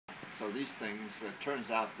So these things, it turns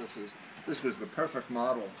out this was the perfect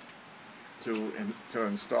model to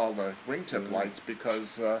install the wingtip lights,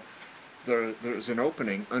 because there's an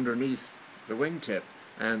opening underneath the wingtip,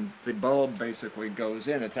 and the bulb basically goes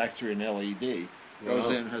in. It's actually an LED. Goes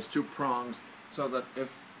in, has two prongs, so that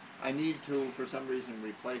if I need to, for some reason,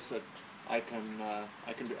 replace it, I can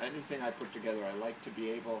do anything I put together. I like to be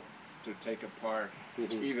able to take apart,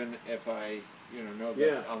 even if I know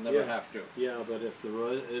that I'll never have to. Yeah, but if there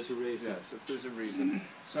is a reason. Yes, if there's a reason.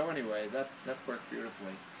 So anyway, that worked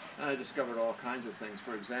beautifully. And I discovered all kinds of things.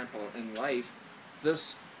 For example, in life,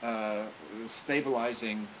 this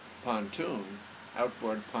stabilizing pontoon,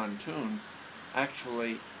 outboard pontoon,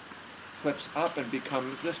 actually flips up and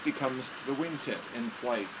becomes the wingtip in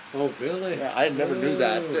flight. Oh, really? Yeah, I never knew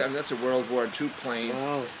that. I mean, that's a World War II plane,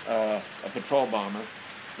 a patrol bomber,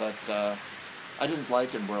 but I didn't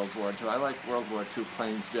like in World War II. I like World War II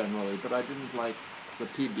planes generally, but I didn't like the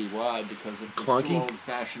PBY because it was too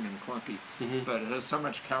old-fashioned and clunky. But it has so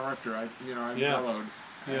much character. I'm mellowed.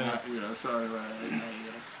 And, so I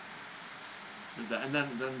did that. And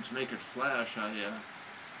then to make it flash,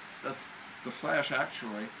 that's the flash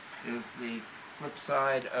actually is the flip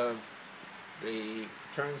side of the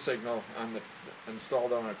turn signal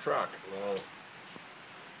installed on a truck. Wow.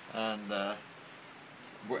 And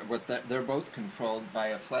they're both controlled by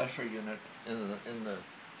a flasher unit in the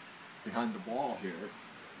behind the wall here.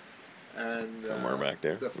 And somewhere back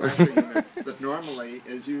there. The flasher unit that normally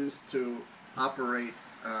is used to operate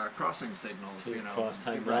crossing signals, Cross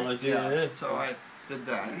technology. Yeah. So I did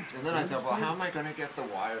that, and then I thought, well, how am I going to get the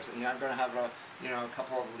wires? I'm going to have a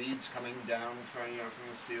couple of leads coming down from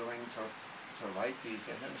the ceiling to light these,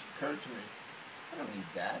 and then it occurred to me, I don't need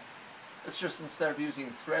that. It's just, instead of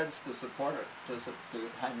using threads to support it, to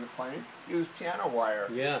hang the plane, use piano wire.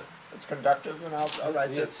 Yeah. It's conductive, and all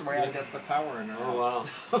right, that's the way I get the power in it. Oh, wow.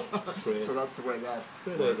 That's great. So that's the way that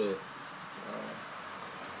good works. Idea.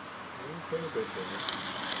 Very good thing.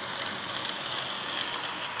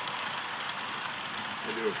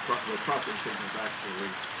 The crossing signals actually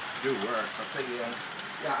do work, but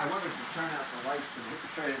I wanted to turn out the lights to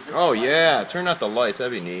show you. Oh yeah, turn out the lights.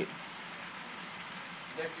 That'd be neat.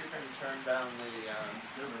 Dick, you can turn down the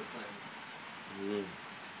dimmer thing.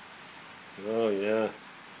 Oh yeah.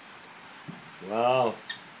 Wow.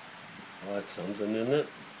 Oh, that's something, isn't it?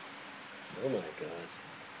 Oh my gosh.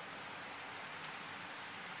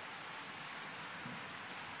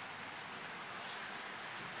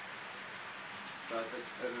 But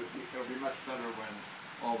it'll be much better when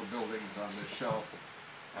all the buildings on this shelf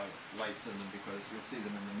have lights in them, because you'll see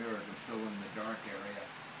them in the mirror to fill in the dark area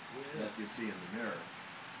that you see in the mirror.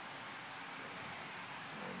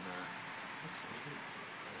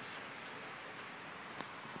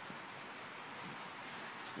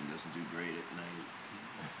 This thing doesn't do great at night.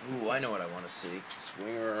 Ooh, I know what I want to see.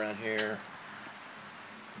 Swing her around here.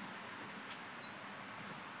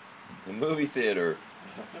 The movie theater.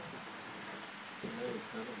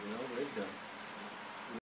 Well rigged up.